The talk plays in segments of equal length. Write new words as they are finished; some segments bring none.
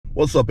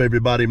What's up,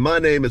 everybody? My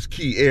name is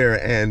Key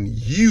Air, and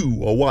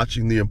you are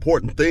watching the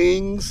important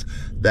things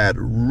that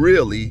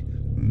really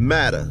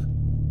matter.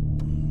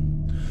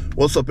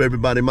 What's up,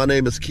 everybody? My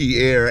name is Key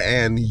Air,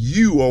 and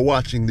you are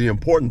watching the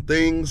important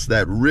things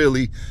that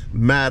really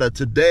matter.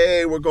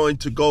 Today, we're going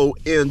to go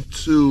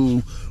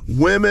into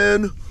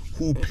Women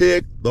Who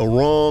Pick the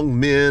Wrong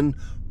Men,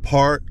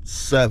 Part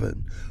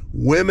 7.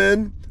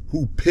 Women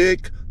Who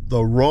Pick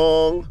the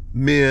Wrong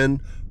Men,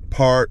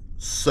 Part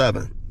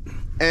 7.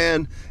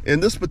 And in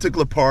this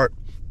particular part,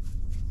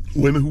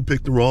 Women Who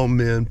Pick the Wrong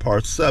Men,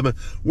 Part 7,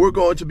 we're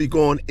going to be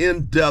going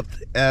in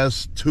depth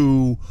as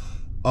to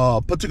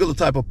a particular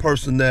type of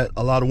person that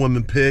a lot of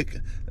women pick,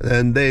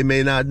 and they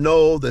may not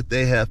know that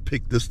they have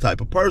picked this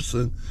type of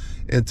person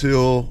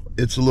until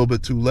it's a little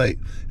bit too late.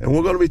 And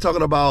we're going to be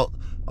talking about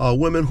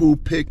women who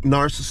pick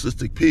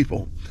narcissistic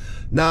people.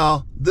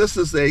 Now, this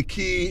is a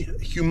key,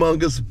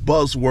 humongous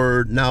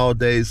buzzword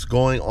nowadays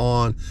going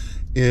on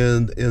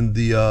in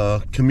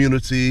the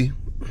community.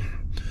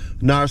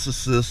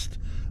 Narcissist.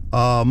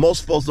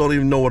 Most folks don't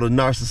even know what a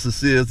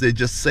narcissist is. They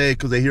just say it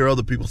because they hear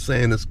other people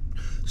saying it.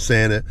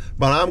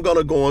 But I'm going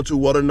to go into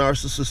what a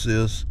narcissist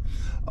is,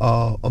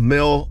 a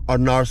male or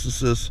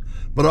narcissist,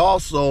 but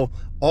also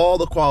all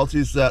the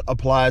qualities that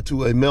apply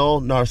to a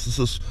male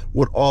narcissist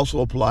would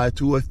also apply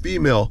to a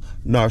female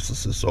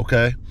narcissist,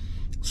 okay?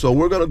 So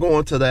we're going to go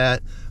into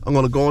that. I'm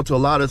going to go into a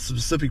lot of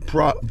specific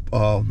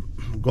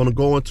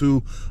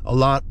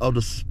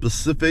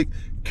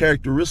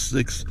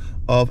characteristics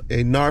of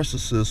a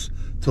narcissist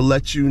to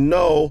let you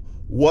know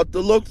what to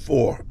look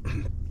for.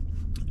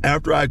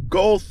 After I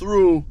go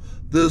through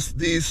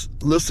these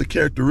list of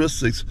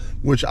characteristics,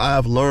 which I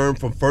have learned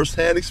from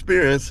firsthand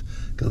experience,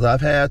 because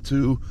I've had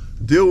to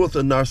deal with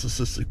a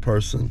narcissistic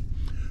person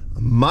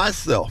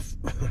myself.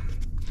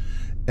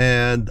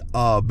 And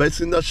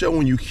basically, in a nutshell,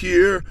 when you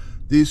hear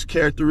these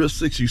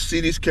characteristics, you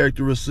see these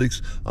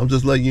characteristics, I'm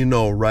just letting you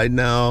know right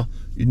now,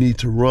 you need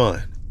to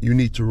run. You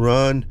need to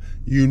run.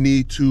 You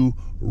need to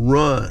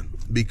run,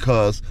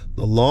 because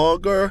the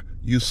longer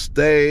you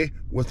stay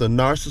with a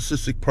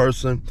narcissistic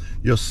person,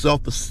 your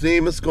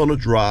self-esteem is going to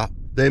drop.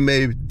 They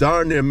may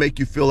darn near make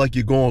you feel like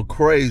you're going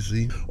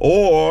crazy,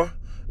 or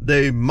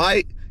they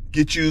might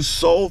get you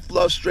so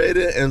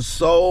frustrated and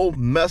so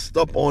messed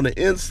up on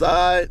the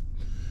inside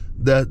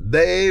that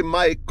they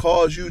might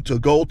cause you to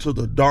go to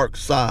the dark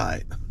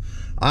side.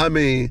 I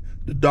mean,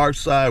 the dark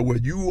side where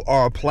you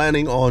are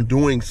planning on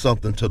doing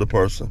something to the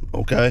person,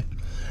 okay?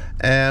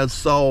 And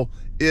so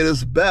it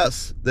is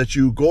best that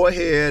you go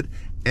ahead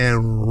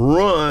and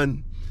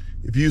run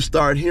if you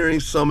start hearing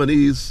some of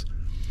these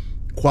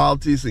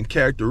qualities and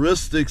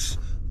characteristics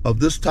of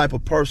this type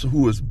of person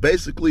who is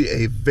basically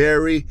a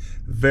very,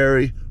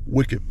 very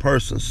wicked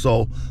person.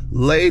 So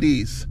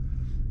ladies,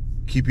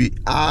 keep your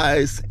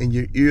eyes and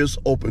your ears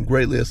open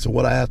greatly as to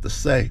what I have to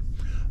say.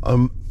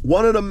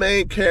 One of the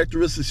main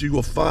characteristics you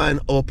will find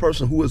of a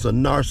person who is a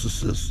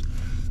narcissist,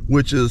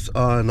 which is,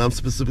 and I'm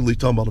specifically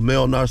talking about a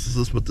male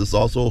narcissist, but this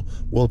also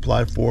will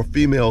apply for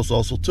females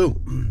also too.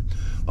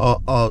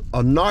 A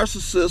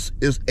narcissist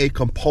is a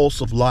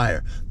compulsive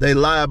liar. They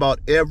lie about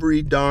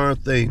every darn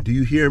thing. Do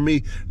you hear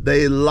me?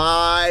 They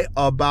lie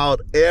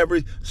about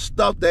every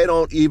stuff they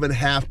don't even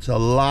have to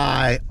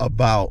lie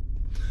about.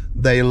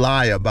 They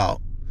lie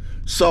about.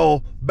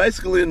 So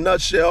basically, in a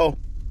nutshell,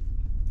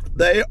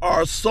 they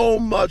are so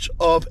much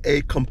of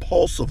a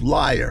compulsive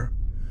liar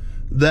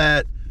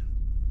that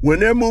when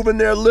they're moving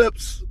their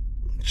lips,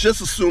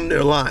 just assume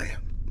they're lying,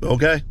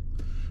 okay?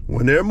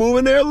 When they're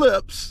moving their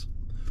lips,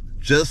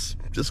 just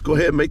go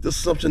ahead and make the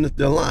assumption that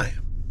they're lying,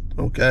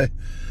 okay?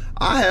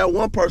 I had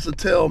one person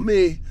tell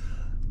me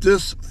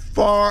this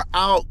far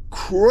out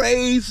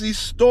crazy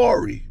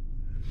story,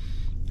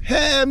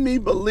 had me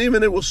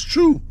believing it was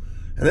true.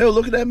 And they were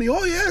looking at me,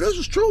 oh yeah, this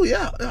is true,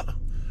 yeah.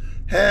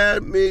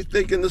 Had me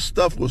thinking this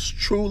stuff was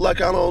true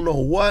like I don't know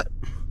what.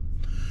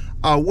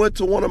 I went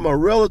to one of my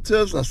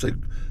relatives, and I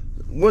said,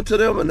 went to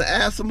them and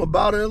asked them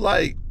about it,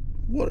 like,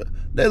 what?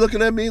 They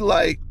looking at me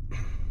like,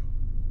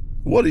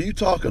 what are you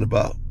talking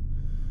about?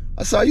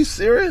 I said, are you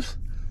serious?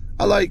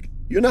 I like,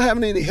 you're not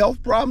having any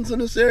health problems in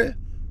this area?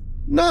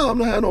 No, I'm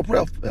not having no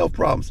health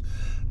problems.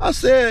 I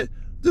said,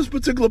 this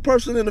particular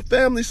person in the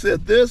family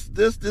said this,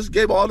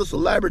 gave all this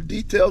elaborate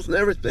details and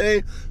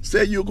everything,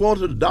 said you're going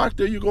to the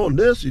doctor, you're going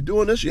this, you're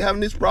doing this, you're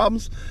having these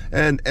problems,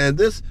 and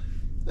this.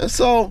 And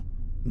so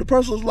the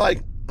person was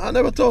like, I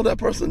never told that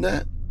person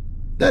that.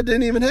 That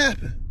didn't even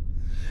happen.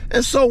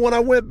 And so when I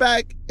went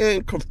back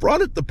and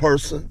confronted the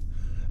person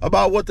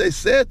about what they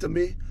said to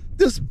me,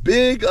 this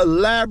big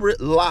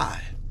elaborate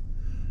lie,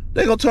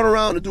 they're gonna turn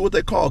around and do what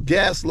they call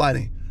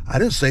gaslighting. I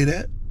didn't say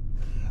that.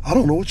 I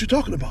don't know what you're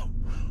talking about.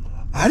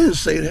 I didn't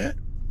say that.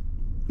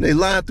 And they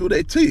lying through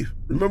their teeth.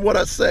 Remember what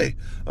I say,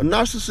 a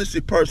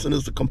narcissistic person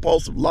is a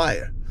compulsive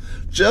liar.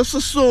 Just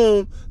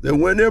assume that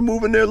when they're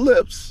moving their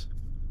lips,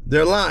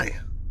 they're lying,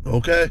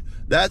 okay?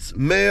 That's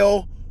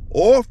male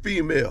or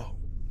female.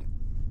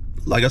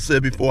 Like I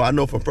said before, I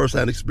know from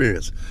firsthand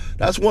experience.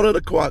 That's one of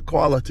the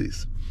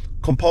qualities,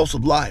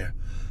 compulsive liar.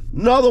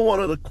 Another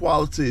one of the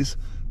qualities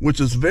which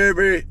is very,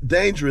 very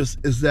dangerous,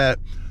 is that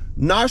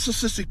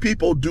narcissistic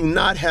people do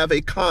not have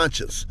a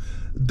conscience.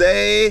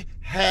 They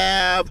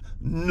have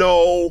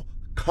no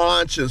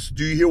conscience.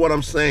 Do you hear what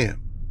I'm saying?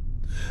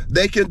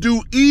 They can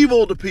do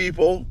evil to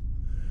people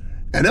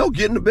and they'll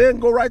get into bed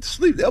and go right to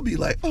sleep. They'll be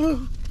like,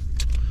 oh.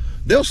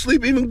 They'll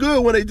sleep even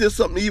good when they did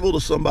something evil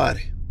to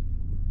somebody.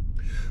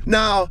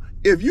 Now,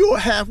 if you're a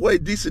halfway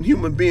decent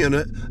human being,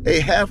 a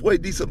halfway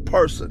decent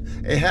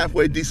person, a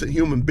halfway decent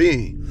human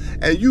being,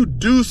 and you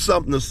do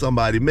something to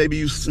somebody, maybe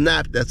you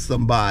snapped at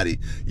somebody,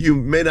 you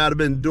may not have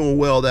been doing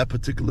well that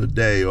particular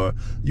day, or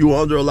you were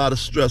under a lot of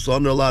stress, or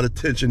under a lot of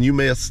tension, you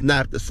may have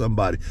snapped at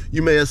somebody,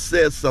 you may have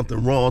said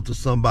something wrong to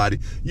somebody,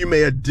 you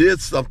may have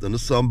did something to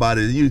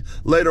somebody, and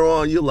later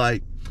on you're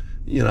like,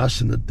 you know, I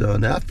shouldn't have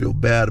done that. I feel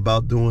bad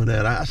about doing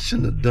that. I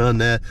shouldn't have done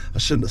that. I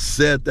shouldn't have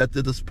said that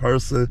to this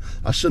person.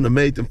 I shouldn't have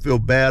made them feel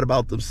bad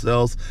about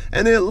themselves.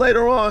 And then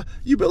later on,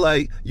 you be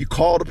like, you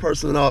call the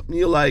person up and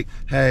you're like,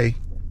 hey,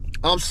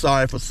 I'm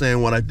sorry for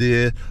saying what I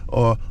did,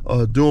 or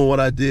doing what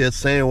I did,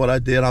 saying what I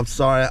did. I'm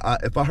sorry.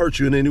 If I hurt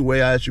you in any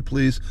way, I ask you,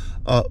 please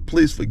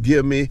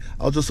forgive me.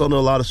 I was just under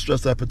a lot of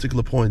stress at that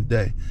particular point in the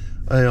day.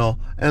 You know,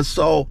 and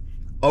so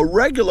a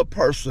regular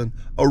person,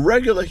 a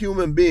regular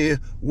human being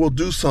will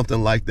do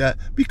something like that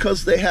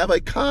because they have a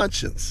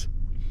conscience.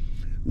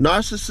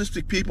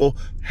 Narcissistic people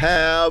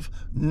have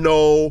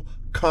no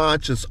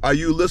conscience. Are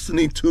you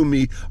listening to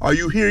me? Are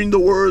you hearing the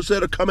words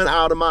that are coming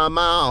out of my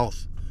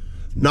mouth?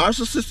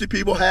 Narcissistic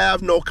people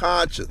have no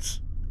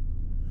conscience.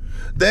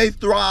 They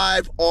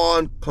thrive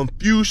on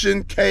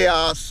confusion,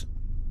 chaos,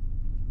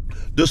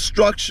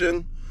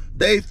 destruction.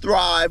 They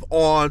thrive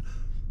on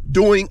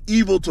doing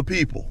evil to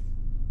people.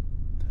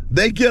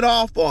 They get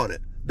off on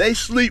it. They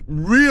sleep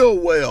real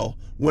well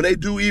when they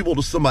do evil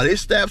to somebody. They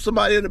stab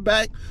somebody in the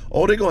back,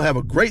 oh, they're going to have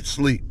a great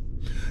sleep.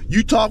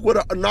 You talk with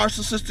a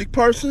narcissistic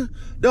person,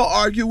 they'll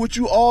argue with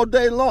you all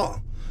day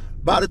long.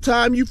 By the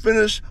time you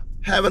finish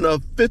having a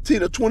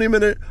 15 or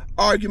 20-minute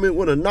argument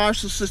with a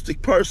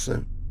narcissistic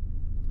person,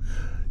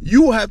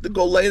 you will have to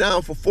go lay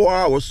down for 4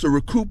 hours to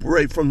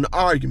recuperate from the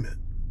argument.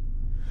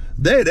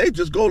 They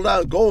just go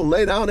and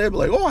lay down there and be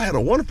like, oh, I had a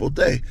wonderful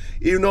day,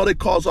 even though they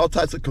cause all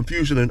types of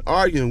confusion and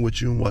arguing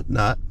with you and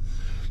whatnot.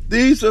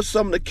 These are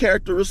some of the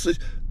characteristics.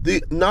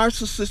 The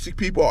narcissistic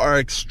people are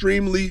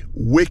extremely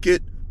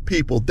wicked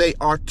people. They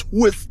are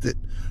twisted.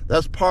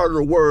 That's part of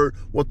the word,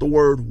 what the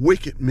word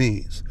wicked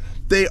means.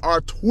 They are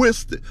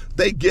twisted.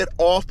 They get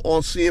off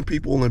on seeing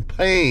people in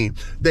pain.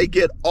 They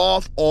get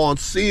off on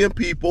seeing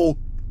people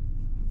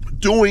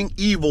doing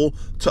evil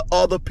to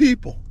other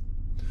people.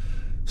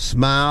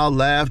 Smile,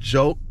 laugh,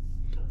 joke,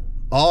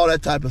 all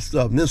that type of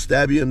stuff, and then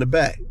stab you in the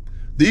back.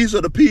 These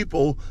are the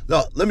people.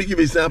 Now, let me give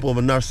you an example of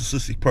a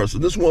narcissistic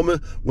person. This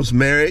woman was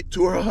married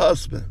to her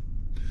husband.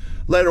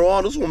 Later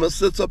on, this woman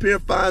sits up here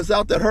and finds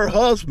out that her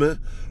husband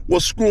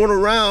was screwing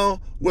around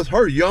with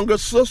her younger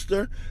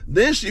sister.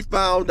 Then she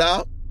found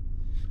out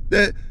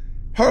that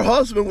her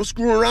husband was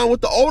screwing around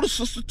with the older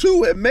sister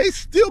too, and may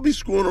still be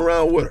screwing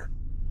around with her.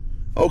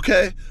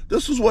 Okay,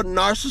 this is what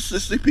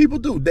narcissistic people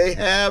do. They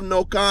have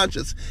no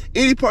conscience.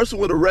 Any person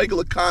with a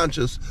regular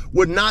conscience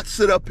would not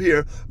sit up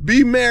here,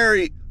 be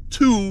married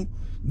to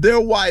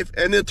their wife,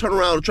 and then turn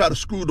around and try to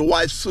screw the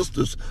wife's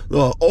sisters,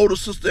 the older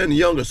sister and the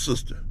younger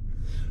sister.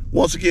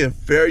 Once again,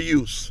 fair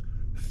use,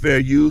 fair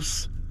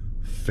use,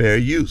 fair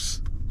use.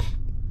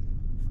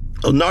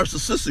 A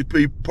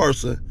narcissistic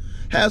person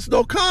has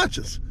no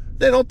conscience.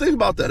 They don't think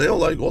about that. They don't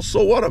like, oh,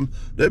 so what?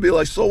 They'd be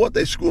like, so what?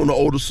 They screwing the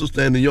older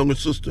sister and the younger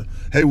sister.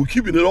 Hey, we're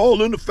keeping it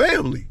all in the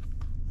family.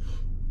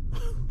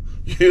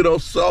 You know,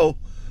 so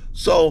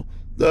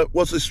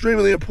what's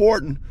extremely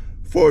important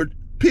for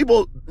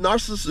people,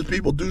 narcissistic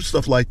people do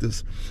stuff like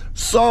this.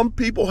 Some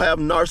people have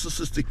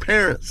narcissistic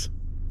parents.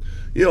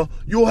 You know,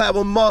 you'll have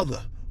a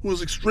mother who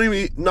is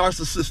extremely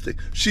narcissistic.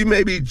 She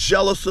may be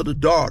jealous of the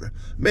daughter,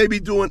 may be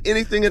doing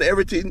anything and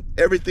everything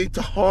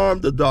to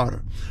harm the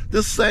daughter.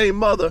 This same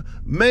mother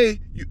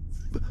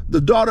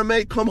the daughter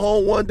may come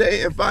home one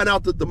day and find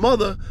out that the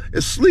mother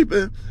is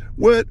sleeping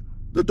with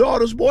the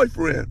daughter's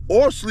boyfriend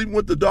or sleeping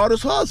with the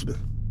daughter's husband.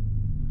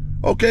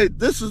 Okay,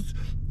 these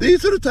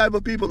are the type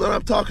of people that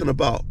I'm talking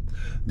about.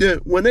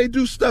 When they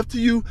do stuff to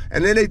you,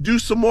 and then they do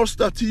some more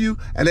stuff to you,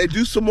 and they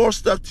do some more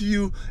stuff to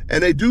you,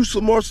 and they do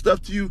some more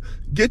stuff to you,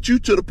 get you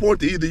to the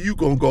point that either you're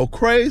going to go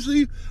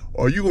crazy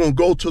or you're going to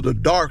go to the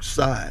dark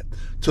side,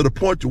 to the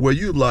point to where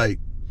you're like,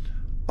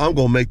 I'm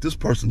going to make this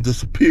person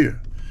disappear.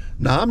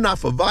 Now, I'm not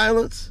for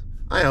violence.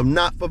 I am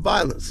not for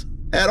violence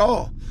at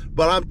all.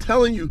 But I'm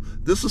telling you,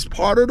 this is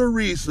part of the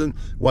reason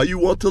why you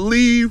want to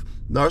leave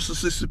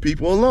narcissistic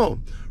people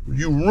alone.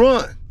 You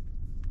run.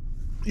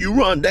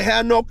 They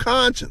have no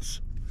conscience.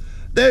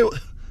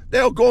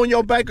 They'll go in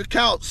your bank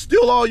account,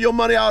 steal all your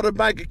money out of the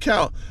bank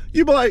account.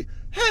 You be like,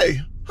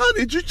 hey,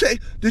 honey, did you take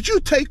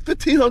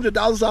 $1,500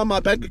 out of my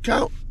bank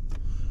account?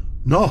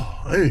 No,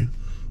 I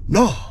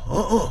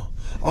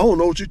don't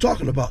know what you're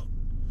talking about.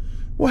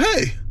 Well,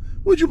 hey,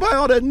 where'd you buy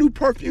all that new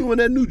perfume and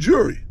that new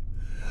jewelry?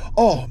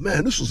 Oh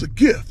man, this was a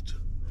gift.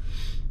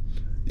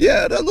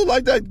 Yeah, that look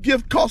like that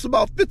gift costs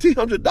about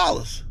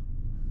 $1,500.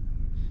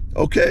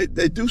 Okay,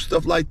 they do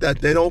stuff like that.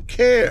 They don't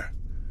care.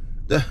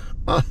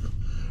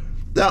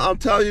 I'm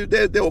telling you,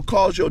 they will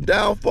cause your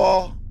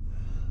downfall.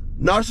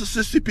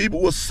 Narcissistic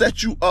people will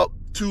set you up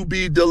to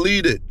be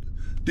deleted.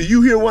 Do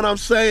you hear what I'm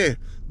saying?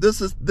 This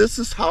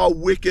is how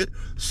wicked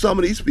some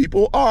of these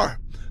people are.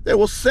 They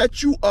will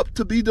set you up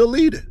to be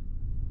deleted.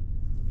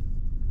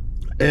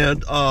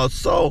 And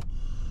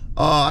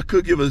I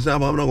could give an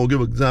example. I'm not going to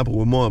give an example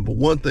with one, but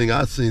one thing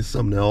I've seen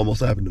something that almost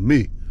happened to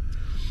me.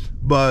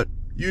 But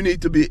you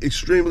need to be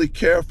extremely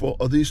careful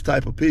of these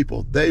type of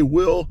people. They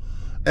will,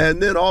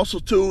 and then also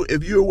too,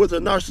 if you're with a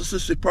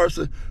narcissistic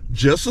person,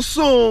 just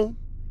assume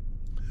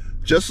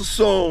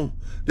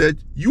that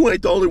you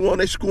ain't the only one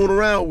they screwing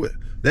around with.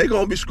 They're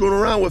going to be screwing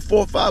around with 4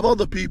 or 5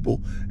 other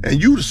people,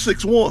 and you the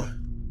 6th one.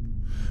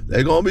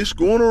 They're going to be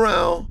screwing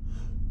around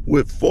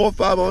with 400 or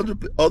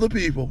 500 other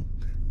people,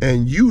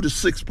 and you the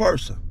 6th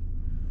person.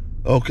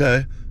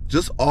 Okay?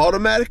 Just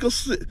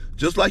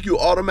like you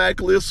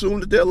automatically assume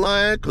that they're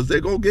lying because they're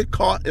going to get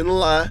caught in a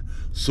lie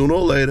sooner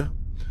or later.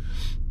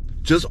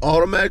 Just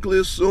automatically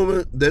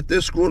assuming that they're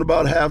screwing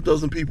about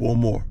 6 people or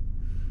more.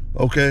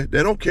 Okay?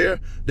 They don't care.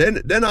 They're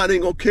not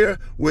even going to care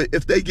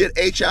if they get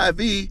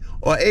HIV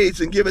or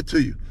AIDS and give it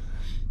to you.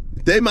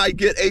 They might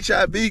get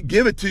HIV,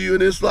 give it to you,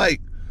 and it's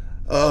like,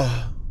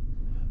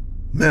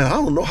 man, I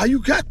don't know how you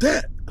got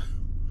that.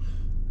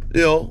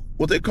 You know,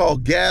 what they call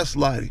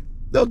gaslighting.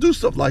 They'll do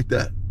stuff like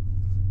that.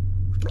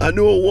 I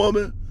knew a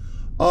woman,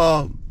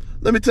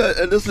 let me tell you,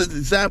 and this is an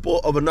example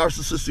of a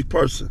narcissistic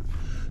person.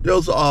 There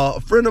was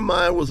a friend of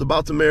mine was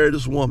about to marry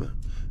this woman.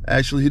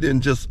 Actually, he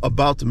didn't just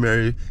about to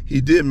marry her, he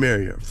did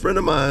marry her. A friend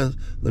of mine,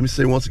 let me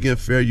say once again,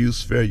 fair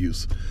use, fair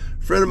use.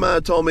 A friend of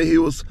mine told me he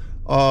was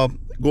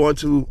going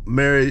to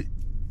marry,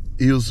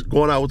 he was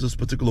going out with this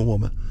particular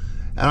woman.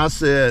 And I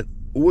said,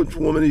 which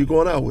woman are you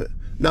going out with?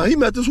 Now, he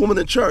met this woman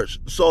in church.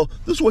 So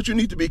this is what you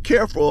need to be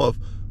careful of,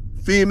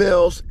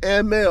 females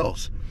and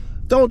males.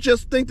 Don't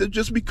just think that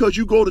just because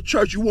you go to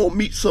church, you won't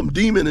meet some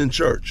demon in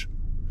church.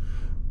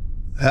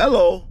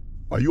 Hello?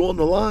 Are you on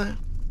the line?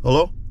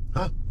 Hello?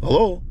 Huh?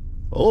 Hello?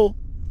 Hello?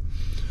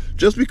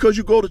 Just because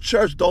you go to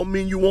church don't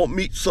mean you won't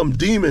meet some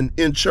demon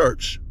in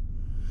church.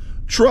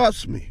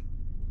 Trust me.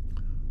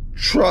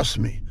 Trust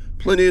me.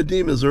 Plenty of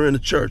demons are in the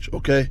church,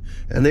 okay?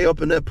 And they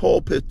up in that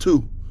pulpit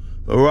too,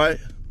 all right?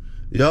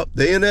 Yep,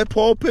 they in that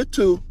pulpit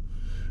too.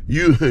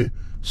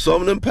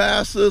 Some of them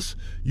pastors,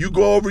 you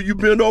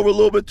bend over a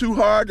little bit too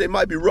hard, they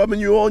might be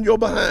rubbing you on your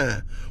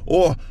behind.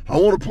 Or I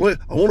want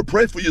to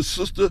pray for your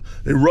sister,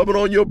 they rubbing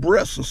on your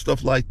breasts and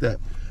stuff like that.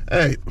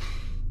 Hey,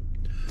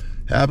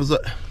 happens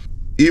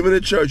even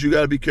in church, you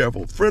got to be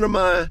careful. A friend of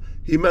mine,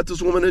 he met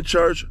this woman in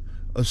church,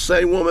 a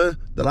same woman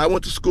that I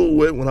went to school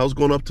with when I was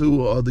going up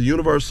to the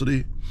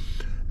university.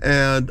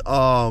 And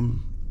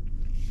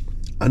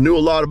I knew a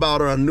lot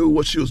about her. I knew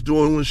what she was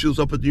doing when she was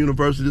up at the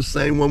university. The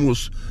same woman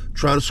was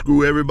trying to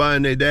screw everybody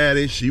and their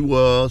daddy. She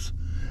was.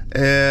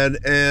 And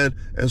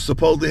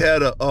supposedly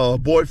had a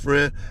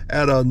boyfriend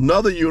at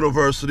another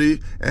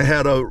university and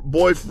had a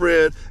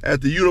boyfriend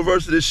at the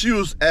university that she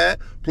was at.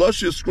 Plus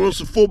she was screwing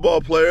some football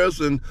players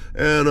and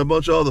a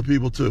bunch of other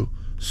people too.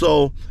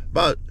 So,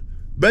 but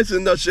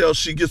basically in a nutshell,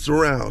 she gets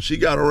around. She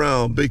got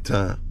around big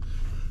time.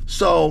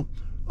 So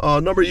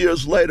a number of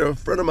years later, a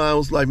friend of mine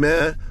was like,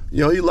 man,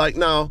 you know, he like,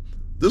 now,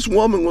 this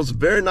woman was a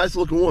very nice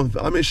looking woman.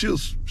 I mean, she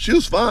was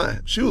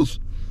fine.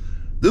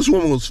 This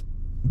woman was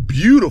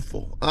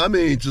beautiful. I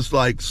mean, just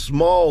like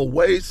small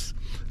waist,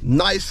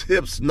 nice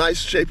hips,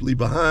 nice shapely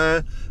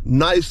behind,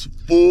 nice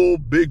full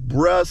big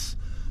breasts,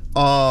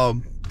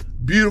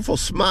 beautiful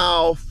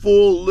smile,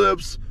 full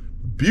lips,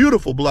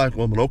 beautiful black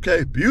woman,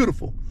 okay,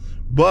 beautiful.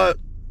 But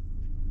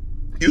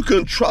you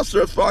couldn't trust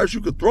her as far as you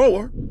could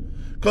throw her,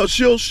 because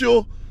she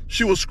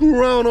will screw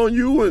around on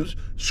you and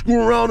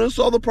screw around this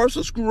other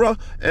person, screw around.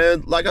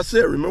 And like I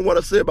said, remember what I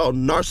said about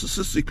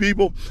narcissistic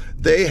people?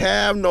 They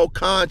have no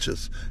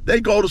conscience. They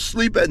go to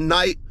sleep at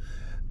night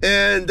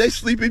and they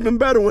sleep even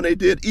better when they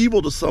did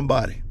evil to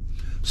somebody.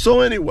 So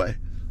anyway,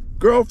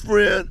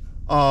 girlfriend,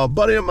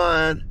 buddy of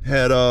mine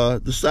had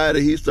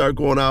decided he started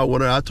going out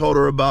with her. I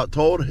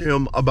told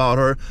him about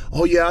her.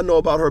 Oh yeah, I know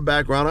about her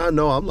background. I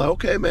know. I'm like,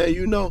 okay, man,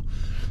 you know.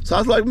 So I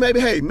was like,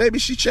 maybe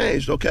she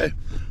changed, okay?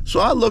 So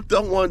I looked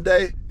up one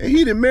day and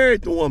he done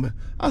married the woman.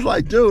 I was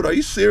like, dude, are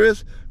you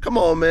serious? Come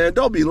on, man,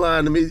 don't be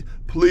lying to me.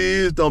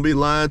 Please don't be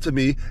lying to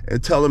me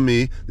and telling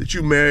me that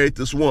you married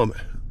this woman.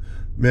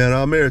 Man,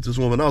 I married this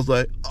woman. I was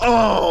like,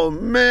 oh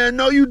man,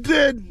 no you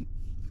didn't.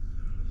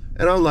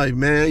 And I'm like,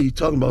 man, you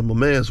talking about my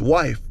man's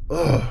wife.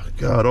 Oh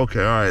God,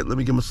 okay, all right, let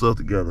me get myself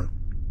together.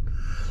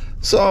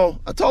 So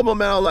I told my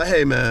man, I was like,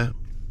 hey man,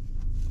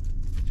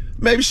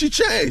 maybe she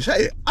changed.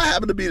 Hey, I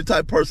happen to be the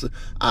type of person,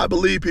 I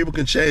believe people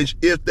can change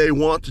if they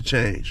want to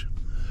change.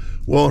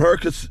 Well,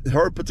 in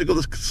her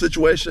particular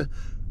situation,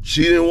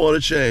 she didn't want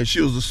to change.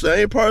 She was the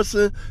same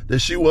person that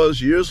she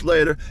was years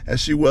later as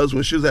she was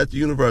when she was at the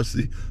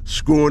university,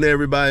 screwing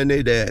everybody and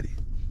their daddy.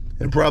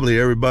 And probably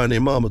everybody and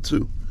their mama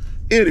too.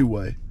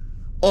 Anyway,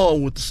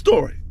 on with the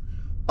story.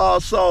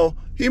 So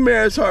he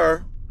marries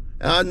her,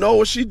 and I know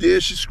what she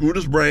did. She screwed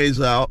his brains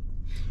out.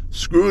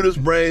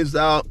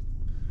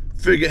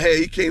 Figured, hey,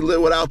 he can't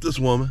live without this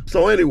woman.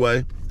 So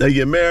anyway, they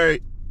get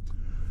married.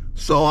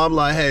 So I'm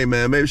like, hey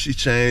man, maybe she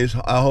changed.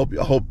 I hope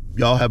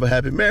y'all have a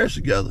happy marriage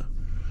together.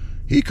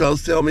 He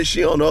comes tell me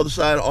she on the other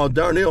side,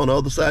 darn near on the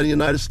other side of the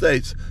United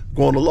States,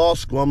 going to law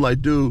school. I'm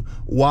like, dude,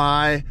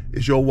 why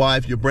is your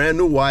wife, your brand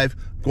new wife,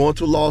 going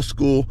to law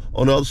school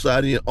on the other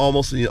side,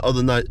 almost on the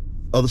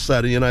other side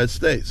of the United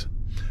States?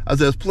 I said,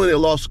 there's plenty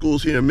of law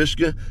schools here in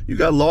Michigan. You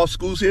got law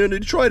schools here in the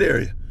Detroit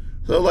area.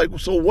 So I'm like,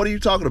 so what are you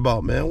talking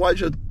about, man? Why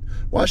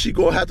she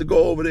gonna have to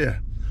go over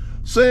there?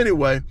 So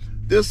anyway,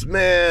 this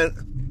man,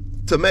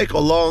 to make a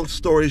long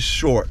story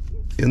short,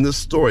 in this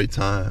story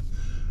time,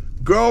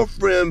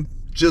 girlfriend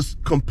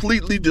just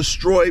completely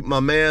destroyed my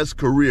man's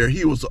career.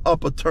 He was an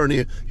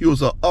up-and-coming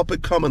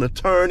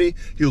attorney.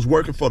 He was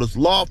working for this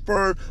law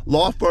firm.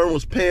 Law firm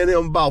was paying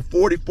him about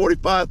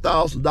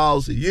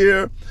 $45,000 a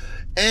year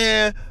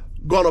and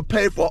gonna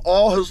pay for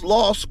all his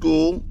law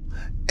school,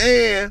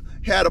 and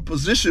had a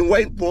position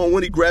waiting for him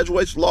when he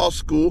graduates law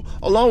school,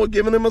 along with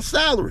giving him a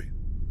salary.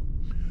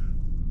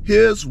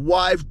 His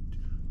wife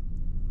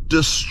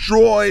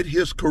destroyed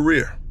his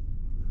career,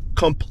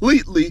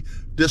 completely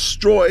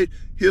destroyed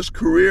his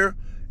career.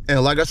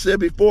 And like I said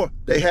before,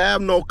 they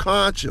have no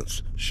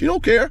conscience. She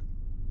don't care.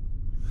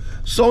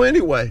 So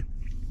anyway,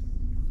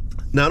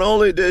 not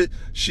only did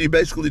she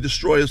basically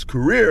destroy his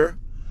career,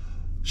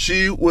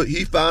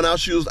 he found out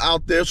she was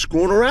out there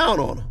screwing around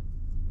on him.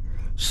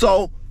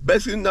 So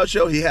basically, in a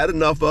nutshell, he had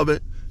enough of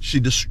it. She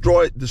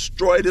destroyed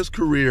his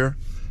career,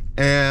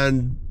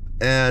 and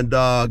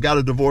got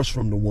a divorce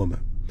from the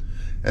woman.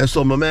 And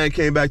so my man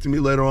came back to me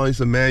later on. He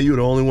said, man, you're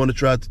the only one that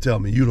tried to tell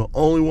me. You the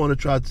only one that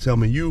tried to tell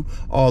me. You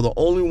are the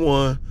only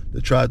one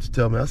that tried to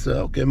tell me. I said,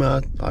 okay,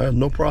 man, I have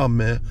no problem,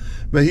 man.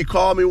 Man, he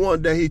called me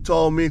one day. He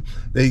told me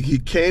that he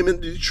came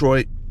into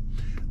Detroit,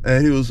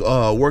 and he was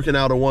working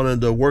out at one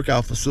of the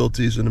workout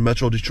facilities in the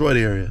Metro Detroit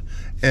area,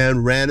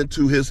 and ran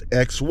into his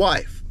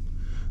ex-wife,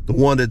 the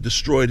one that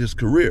destroyed his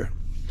career.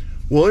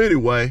 Well,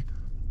 anyway,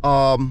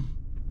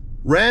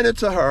 ran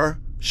into her.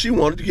 She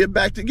wanted to get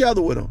back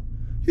together with him.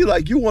 He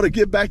like, you want to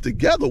get back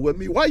together with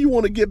me? Why you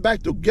want to get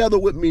back together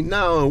with me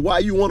now? And why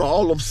you want to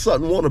all of a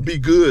sudden want to be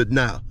good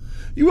now?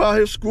 You out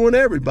here screwing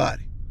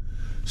everybody.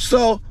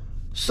 So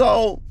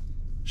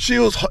she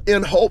was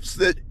in hopes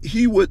that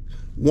he would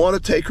want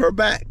to take her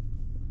back.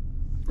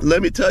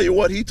 Let me tell you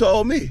what he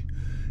told me.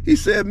 He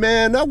said,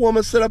 man, that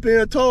woman sat up here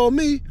and told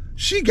me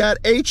she got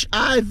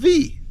HIV.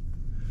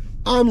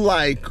 I'm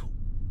like,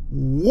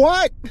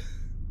 what?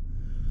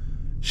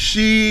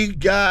 She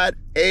got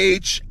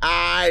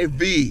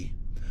HIV.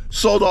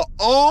 So the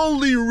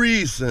only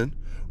reason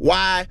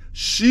why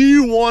she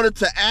wanted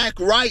to act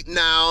right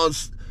now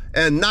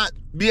and not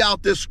be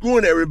out there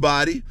screwing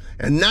everybody,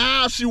 and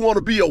now she want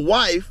to be a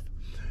wife,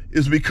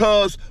 is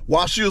because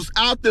while she was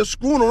out there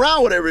screwing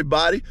around with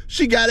everybody,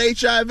 she got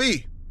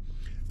HIV.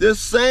 This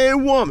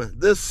same woman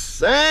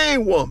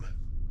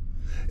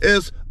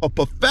is a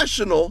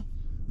professional.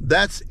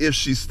 That's if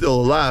she's still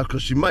alive,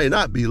 because she might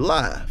not be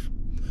alive.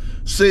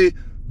 See,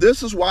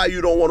 this is why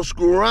you don't want to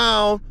screw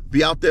around,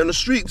 be out there in the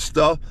street and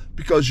stuff,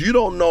 because you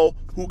don't know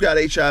who got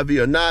HIV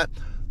or not.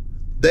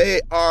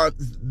 They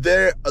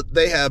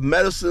have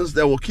medicines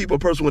that will keep a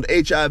person with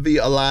HIV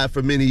alive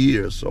for many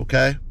years,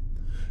 okay?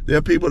 There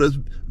are people that's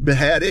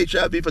had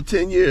HIV for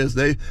 10 years,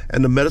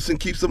 and the medicine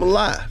keeps them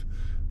alive.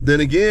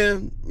 Then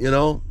again, you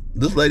know,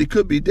 this lady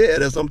could be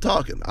dead as I'm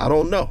talking. I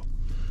don't know.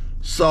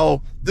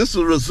 So this is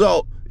a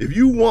result. If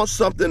you want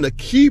something to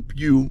keep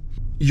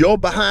your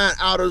behind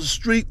out of the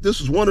street,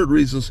 this is one of the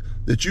reasons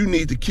that you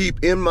need to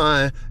keep in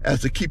mind,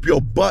 as to keep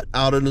your butt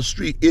out in the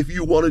street if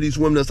you one of these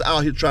women that's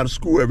out here trying to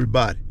screw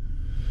everybody,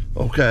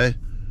 okay?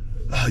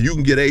 You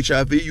can get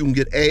HIV, you can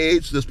get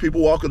AIDS. There's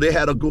people walking. They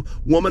had a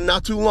woman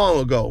not too long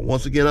ago.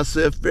 Once again, I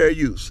said fair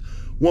use.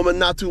 Woman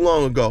not too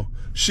long ago.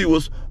 She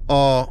was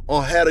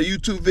had a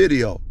YouTube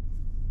video.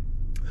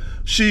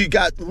 She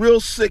got real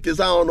sick as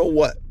I don't know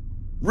what.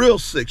 Real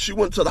sick. She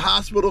went to the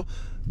hospital.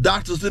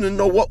 Doctors didn't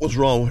know what was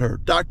wrong with her.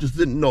 Doctors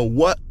didn't know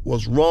what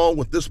was wrong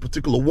with this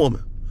particular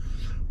woman.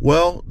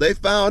 Well, they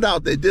found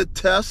out. They did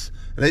tests,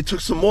 and they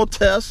took some more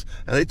tests,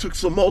 and they took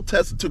some more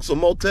tests, and took some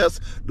more tests.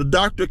 The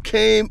doctor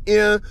came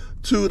in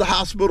to the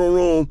hospital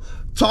room,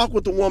 talked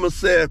with the woman,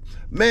 said,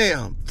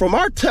 ma'am, from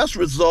our test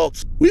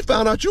results, we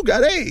found out you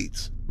got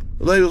AIDS.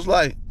 The lady was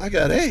like, I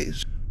got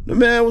AIDS. The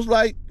man was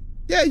like,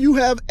 yeah, you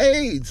have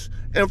AIDS.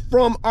 And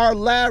from our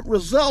lab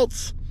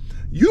results,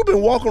 you've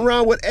been walking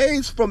around with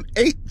AIDS for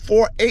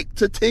 8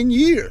 to 10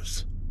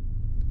 years.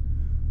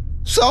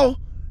 So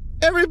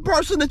every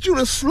person that you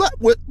done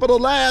slept with for the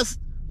last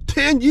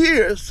 10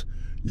 years,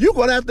 you're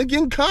gonna have to get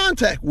in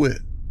contact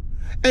with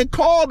and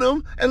call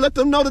them and let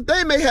them know that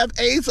they may have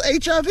AIDS or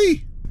HIV.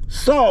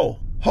 So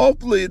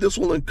hopefully this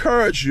will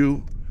encourage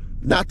you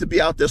not to be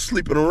out there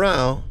sleeping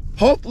around.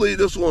 Hopefully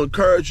this will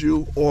encourage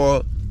you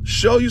or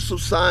show you some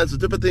signs of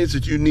different things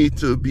that you need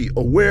to be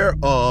aware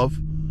of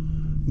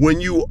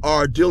when you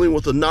are dealing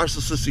with a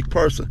narcissistic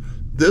person.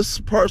 This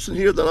person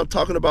here that I'm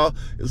talking about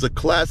is a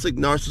classic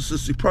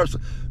narcissistic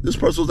person. This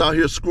person was out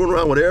here screwing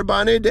around with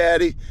everybody and their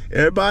daddy,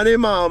 everybody and their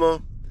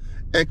mama,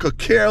 and could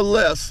care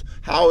less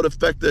how it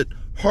affected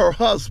her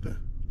husband,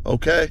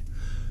 okay?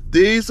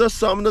 These are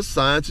some of the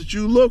signs that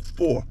you look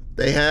for.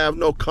 They have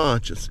no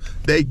conscience.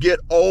 They get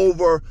off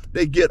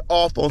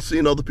on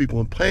seeing other people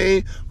in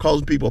pain,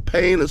 causing people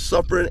pain and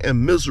suffering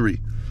and misery.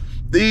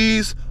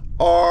 These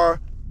are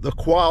the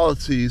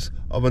qualities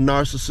of a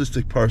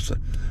narcissistic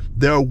person.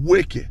 They're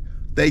wicked.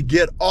 They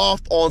get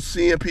off on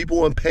seeing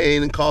people in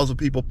pain and causing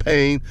people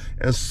pain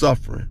and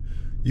suffering.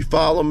 You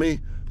follow me?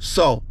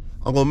 So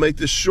I'm going to make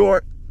this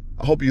short.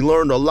 I hope you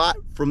learned a lot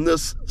from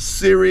this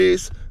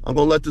series. I'm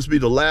going to let this be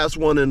the last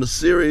one in the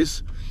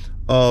series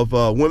of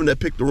women that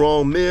pick the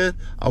wrong men.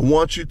 I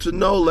want you to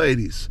know,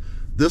 ladies,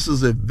 this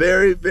is a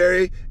very,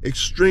 very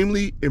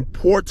extremely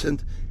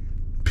important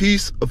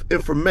piece of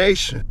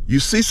information.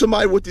 You see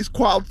somebody with these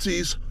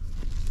qualities,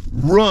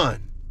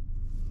 run,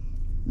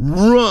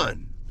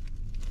 run,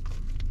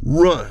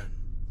 run.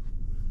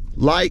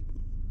 Like,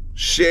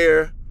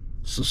 share,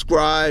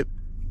 subscribe,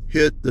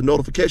 hit the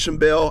notification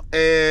bell,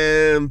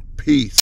 and peace.